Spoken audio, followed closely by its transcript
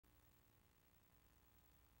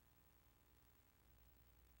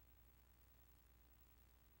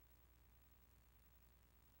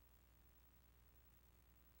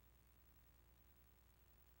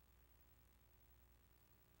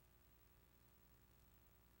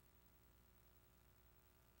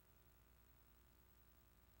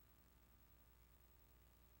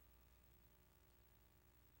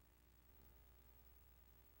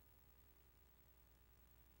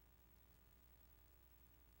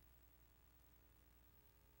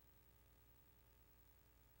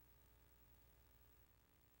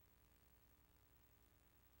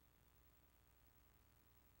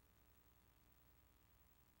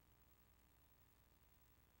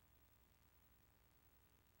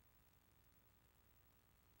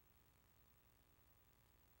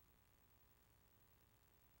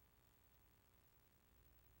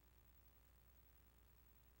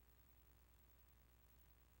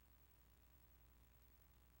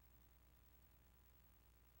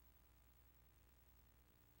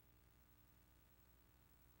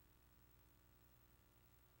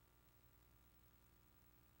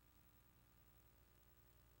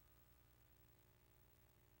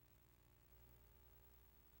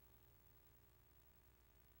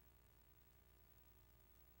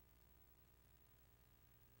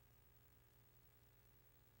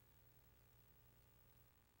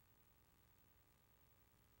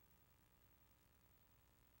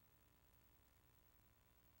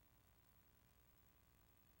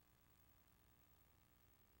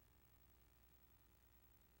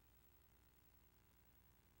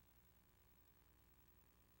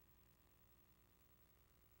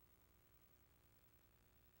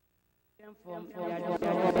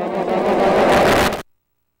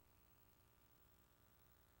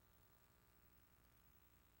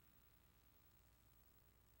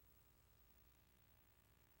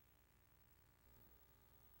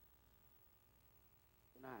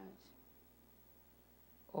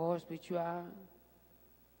All spiritual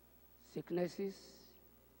sicknesses,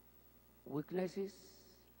 weaknesses,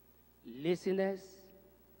 laziness.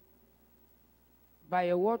 By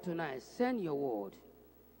your word tonight, send your word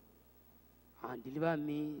and deliver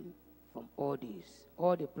me from all this.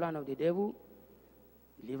 All the plan of the devil,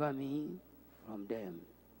 deliver me from them.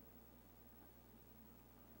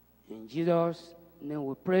 In Jesus' name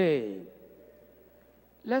we pray.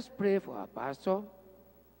 Let's pray for our pastor,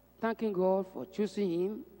 thanking God for choosing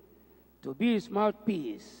him to be his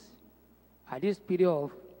mouthpiece at this period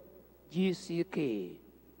of GCK.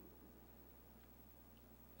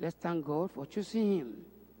 Let's thank God for choosing him,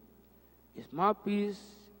 his mouthpiece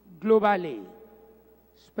globally,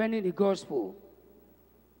 spreading the gospel.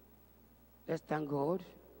 Let's thank God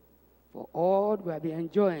for all we have been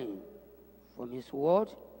enjoying from his word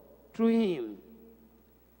through him.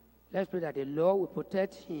 Let's pray that the Lord will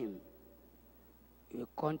protect him. He will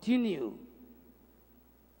continue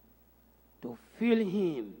to fill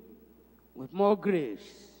him with more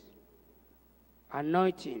grace,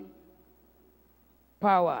 anointing,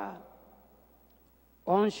 power,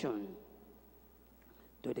 unction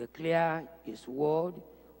to declare his word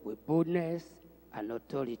with boldness and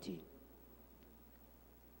authority.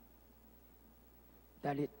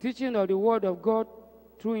 That the teaching of the word of God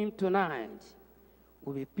through him tonight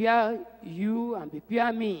will prepare you and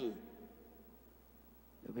prepare me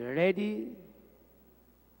to be ready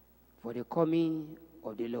for the coming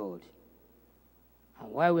of the Lord.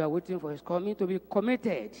 And while we are waiting for his coming, to be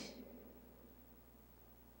committed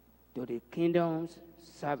to the kingdom's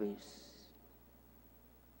service.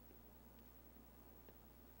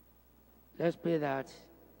 Let's pray that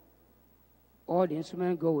all the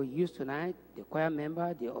instruments God will use tonight, the choir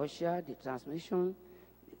member, the usher, the transmission,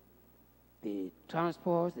 the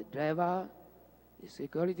transport, the driver, the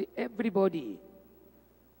security, everybody,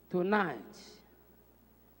 tonight,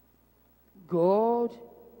 God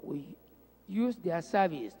will use their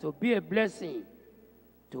service to be a blessing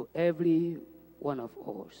to every one of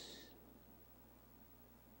us.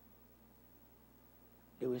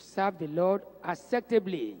 They will serve the Lord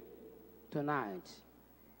acceptably tonight.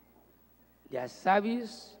 Their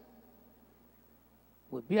service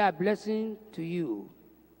will be a blessing to you.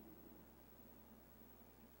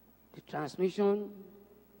 The transmission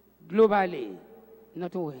globally,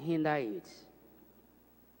 nothing will hinder it.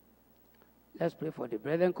 Let's pray for the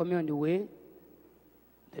brethren coming on the way.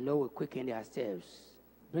 The Lord will quicken their steps.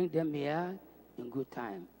 Bring them here in good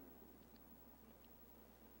time.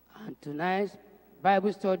 And tonight's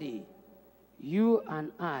Bible study, you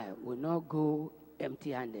and I will not go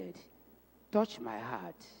empty-handed. Touch my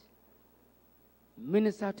heart.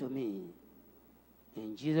 Minister to me.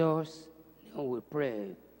 In Jesus' name we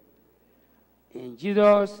pray. In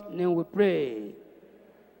Jesus' name we pray.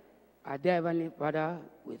 Our dear Heavenly Father,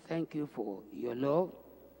 we thank you for your love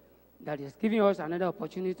that is giving us another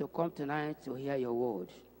opportunity to come tonight to hear your word.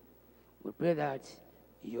 We pray that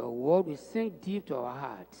your word will sink deep to our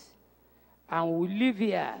hearts and we will live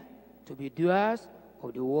here to be doers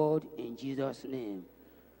of the word in Jesus' name.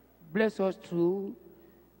 Bless us through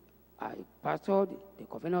our pastor, the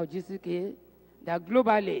Covenant of GCK, that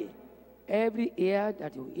globally, every ear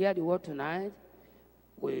that you hear the word tonight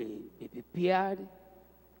will be prepared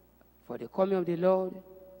for the coming of the Lord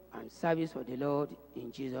and service of the Lord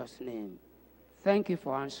in Jesus' name. Thank you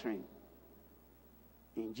for answering.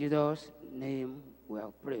 In Jesus' name we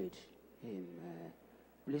have prayed. Amen.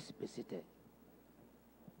 Please be seated.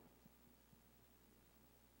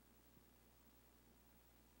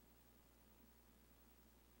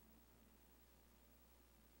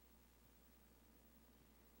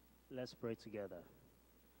 Let's pray together.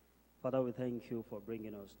 Father, we thank you for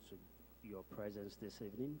bringing us to your presence this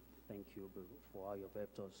evening. Thank you for how you've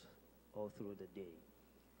helped us all through the day.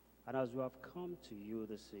 And as we have come to you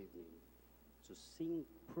this evening to sing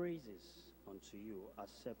praises unto you,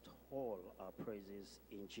 accept all our praises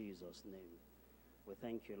in Jesus' name. We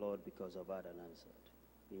thank you, Lord, because of that and answered.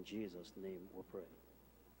 In Jesus' name we pray.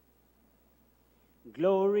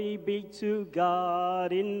 Glory be to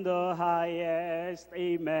God in the highest,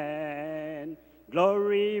 amen.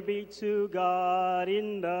 Glory be to God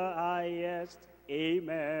in the highest,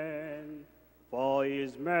 amen. For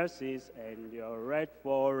his mercies endure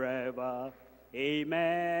forever,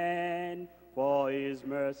 amen. For his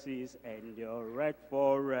mercies endure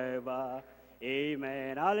forever,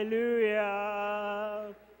 amen.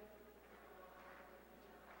 Hallelujah.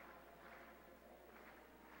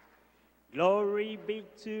 Glory be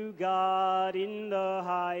to God in the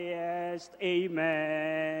highest.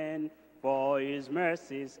 Amen. For his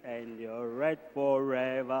mercies endure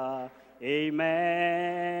forever.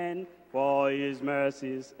 Amen. For his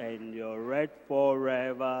mercies endure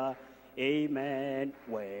forever. Amen.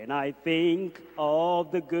 When I think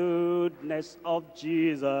of the goodness of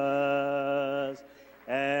Jesus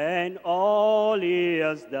and all he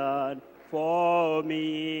has done for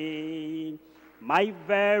me, my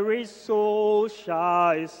very soul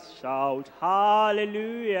shall shout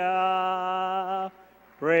hallelujah.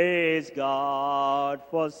 Praise God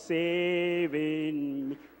for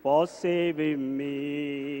saving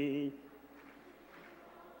me.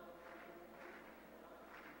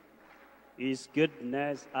 His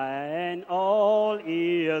goodness and all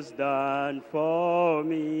he has done for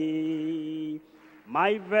me,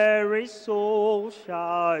 my very soul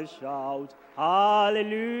shall shout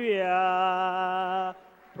hallelujah.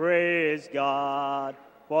 Praise God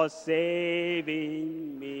for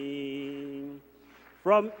saving me.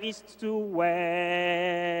 From east to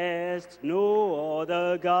west, no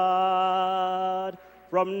other God.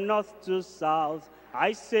 From north to south,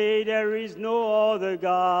 I say there is no other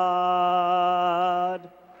God.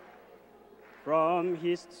 From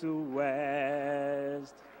east to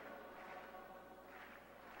west,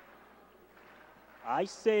 I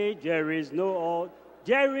say there is no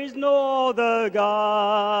other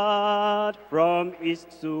God. From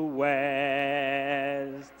east to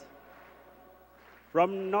west,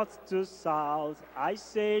 from north to south, I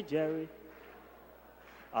say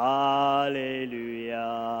hallelujah,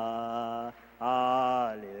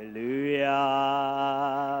 hallelujah.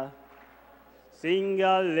 Sing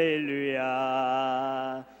hallelujah,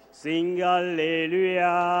 sing hallelujah,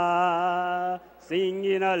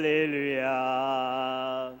 singing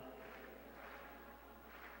hallelujah.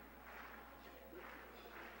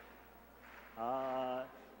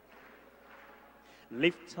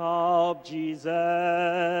 Lift up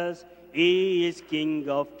Jesus, he is King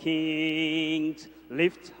of kings.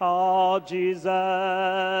 Lift up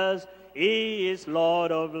Jesus, he is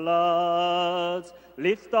Lord of lords.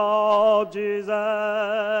 Lift up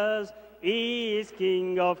Jesus, he is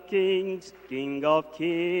King of kings,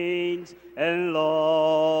 and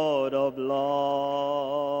Lord of lords.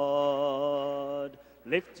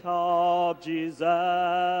 Lift up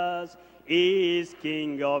Jesus, he is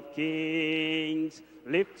King of kings.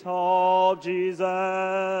 Lift up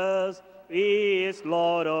Jesus, he is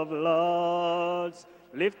Lord of lords.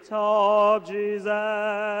 Lift up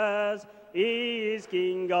Jesus, he is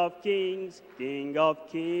King of kings,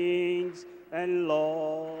 and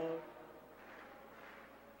Lord.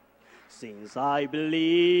 Since I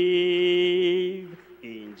believe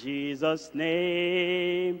in Jesus'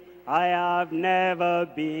 name, I have never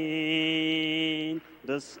been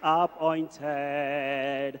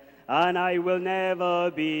disappointed, and I will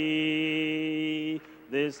never be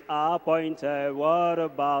disappointed. What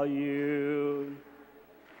about you?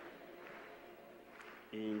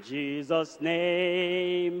 In Jesus'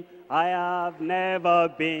 name, I have never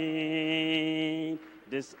been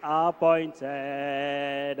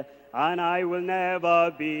disappointed, and I will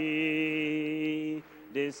never be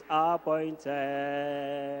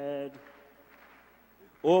disappointed.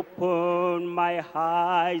 Open my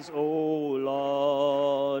eyes, O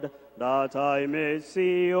Lord, that I may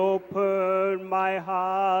see. Open my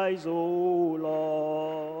eyes, O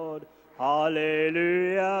Lord.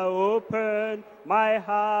 Hallelujah. Open my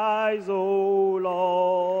eyes, O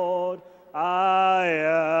Lord. I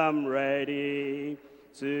am ready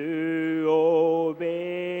to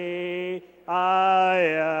obey. I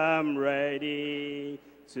am ready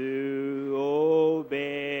to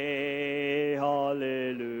obey.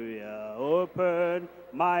 Hallelujah. Open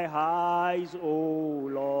my eyes, O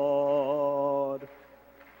Lord.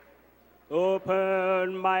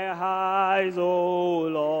 Open my eyes, O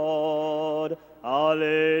Lord.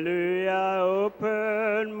 Hallelujah.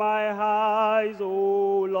 Open my eyes,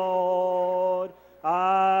 O Lord.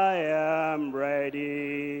 I am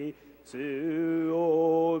ready to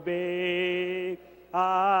obey.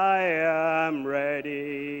 I am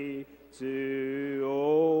ready to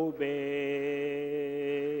obey.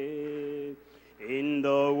 In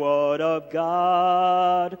the word of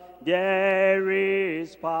God, there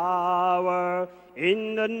is power.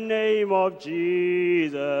 In the name of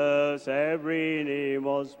Jesus, every knee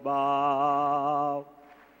must bow.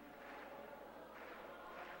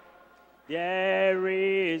 There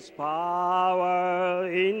is power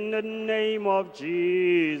in the name of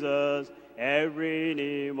Jesus, every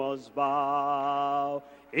knee must bow.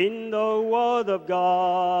 In the word of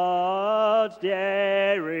God,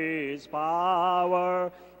 there is power.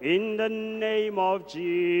 In the name of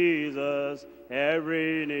Jesus,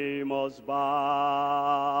 every knee must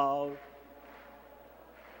bow.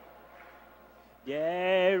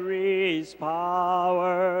 There is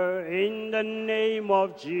power in the name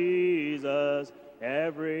of Jesus,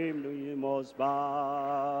 every knee must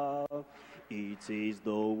bow. It is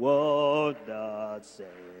the word that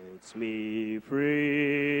sets me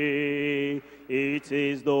free. It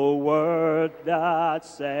is the word that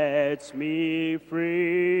sets me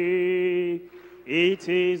free. It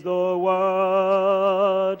is the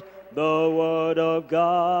word of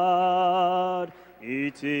God.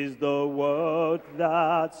 It is the word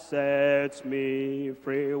that sets me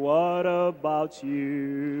free. What about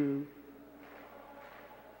you?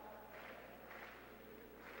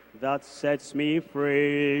 That sets me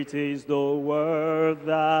free. It is the word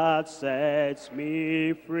that sets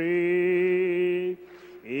me free.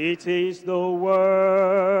 It is the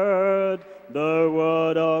word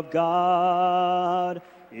of God.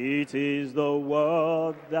 It is the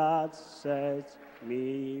word that sets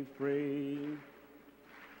me free.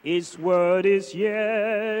 His word is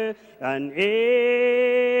yea and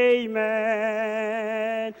amen.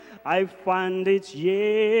 I find it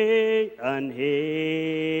yea and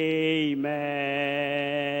amen.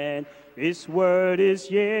 His word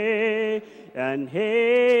is yea and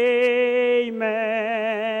amen.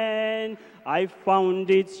 I found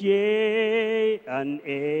it yea and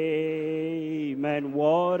amen.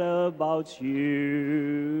 What about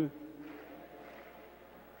you?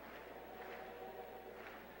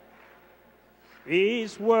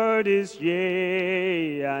 His word is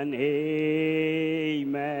yea and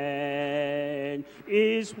amen.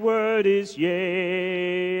 His word is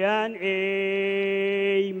yea and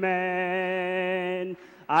amen.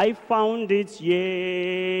 I found it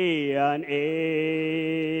yea and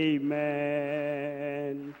amen.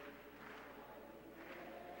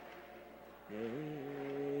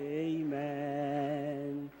 Amen.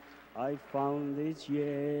 I found it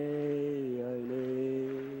yea and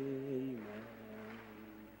amen.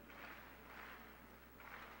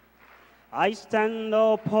 I stand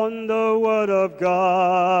upon the word of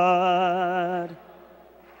God.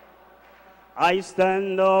 I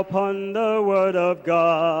stand upon the word of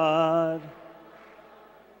God.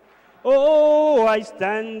 Oh, I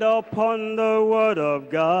stand upon the word of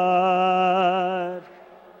God.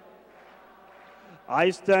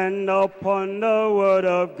 I stand upon the word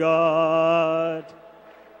of God.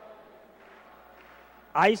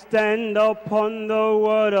 I stand upon the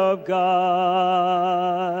word of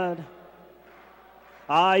God.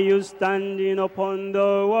 Are you standing upon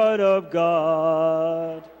the word of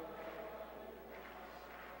God?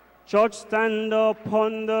 Church, stand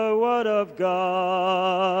upon the word of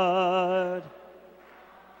God.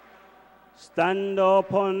 Stand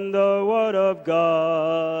upon the word of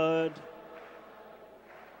God.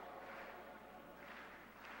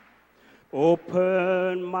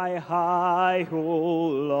 Open my eye, O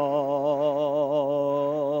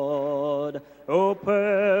Lord.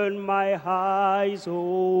 Open my eyes, O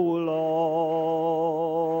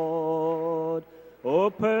Lord.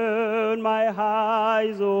 Open my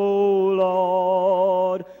eyes, O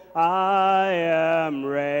Lord. I am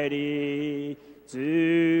ready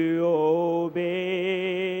to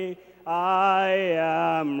obey. I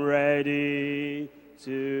am ready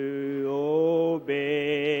to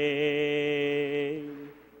obey.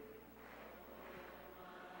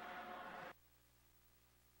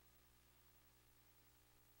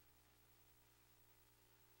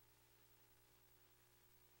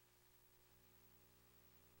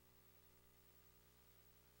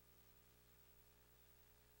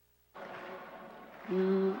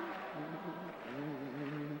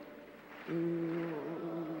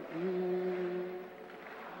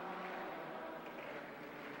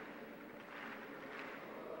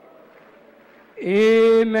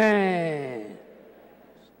 Amen.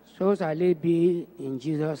 So shall it be in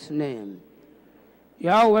Jesus' name. You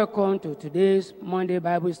are welcome to today's Monday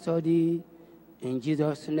Bible study in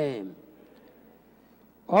Jesus' name.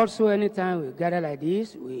 Also, anytime we gather like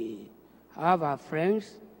this, we have our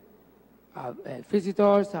friends, our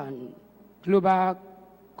visitors, and global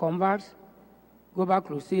converts, global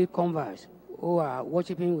crusade converts who are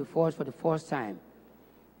worshiping with us for the first time.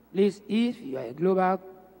 Please, if you are a global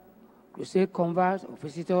crusade converts or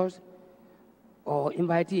visitors or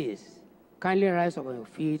invitees, kindly rise up on your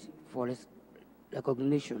feet for this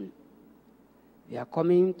recognition. We are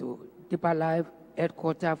coming to Deeper Life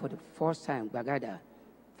headquarters for the first time, Bagada.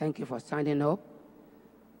 Thank you for standing up.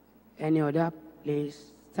 Any other,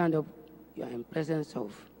 please stand up. You are in presence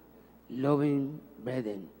of loving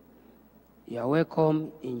brethren. You are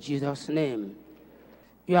welcome in Jesus' name.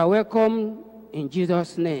 You are welcome in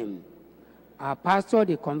Jesus' name. Our pastor,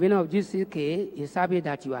 the convener of GCK, is happy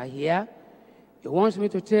that you are here. He wants me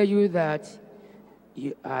to tell you that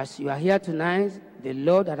as you are here tonight, the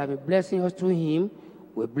Lord that has been blessing us through him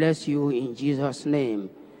will bless you in Jesus' name.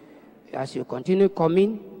 As you continue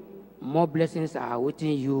coming, more blessings are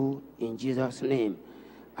awaiting you in Jesus' name.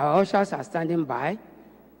 Our ushers are standing by.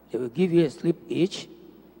 They will give you a slip each.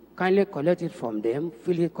 Kindly collect it from them,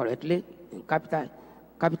 fill it correctly in capital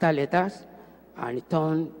letters, and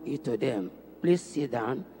return it to them. Please sit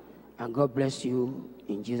down, and God bless you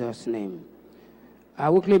in Jesus' name.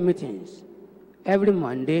 Our weekly meetings, every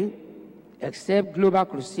Monday, except Global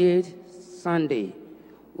Crusade Sunday,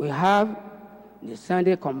 we have the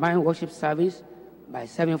Sunday combined worship service by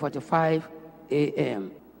 7:45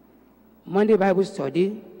 a.m. Monday Bible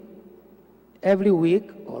study, every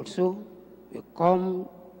week also, we come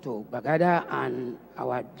to Bagada and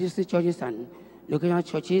our district churches and local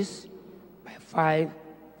churches by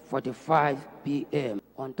 5:45 p.m.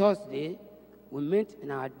 On Thursday, we meet in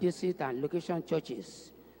our district and location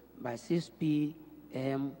churches by 6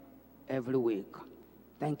 p.m. every week.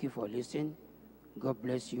 Thank you for listening. God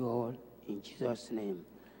bless you all in Jesus' name.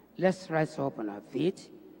 Let's rise up on our feet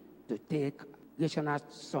to take congregational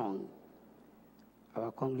song.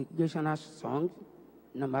 Our congregational song,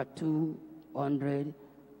 number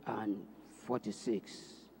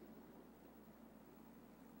 246.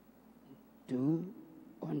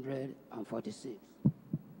 246.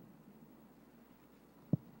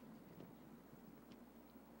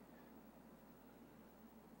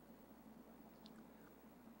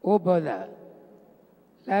 Oh, brother,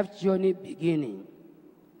 life journey beginning.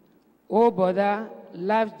 Oh, brother,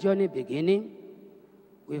 life journey beginning.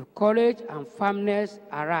 With courage and firmness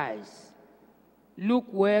arise. Look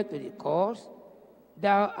well to the course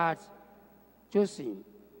thou art chosen.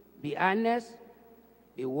 Be honest,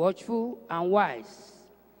 be watchful and wise.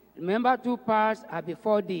 Remember, two paths are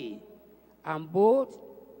before thee, and both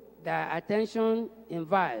thy attention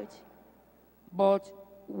invite. But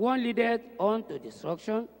one leadeth on to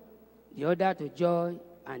destruction, the other to joy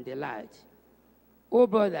and delight. O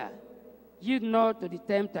brother, yield not to the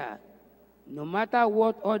tempter, no matter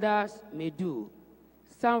what others may do.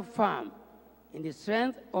 Stand firm in the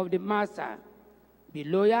strength of the Master. Be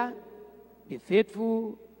loyal, be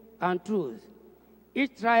faithful, and truth.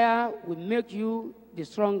 Each trial will make you the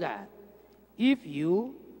stronger if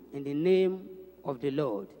you, in the name of the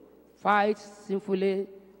Lord, fight sinfully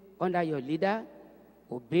under your leader,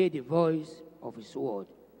 obey the voice of his word.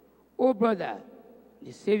 O brother,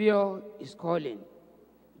 the Savior is calling.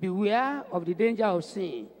 Beware of the danger of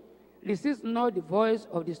sin. Resist not the voice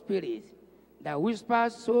of the Spirit that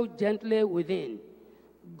whispers so gently within.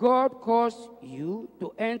 God calls you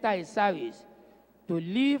to enter his service, to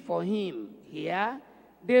live for him here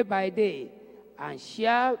day by day, and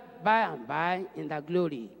share by and by in the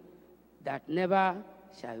glory that never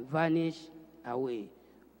shall vanish away.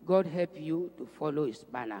 God help you to follow his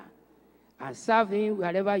banner and serve him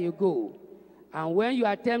wherever you go. And when you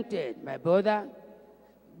are tempted, my brother,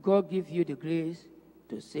 God give you the grace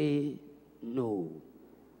to say no.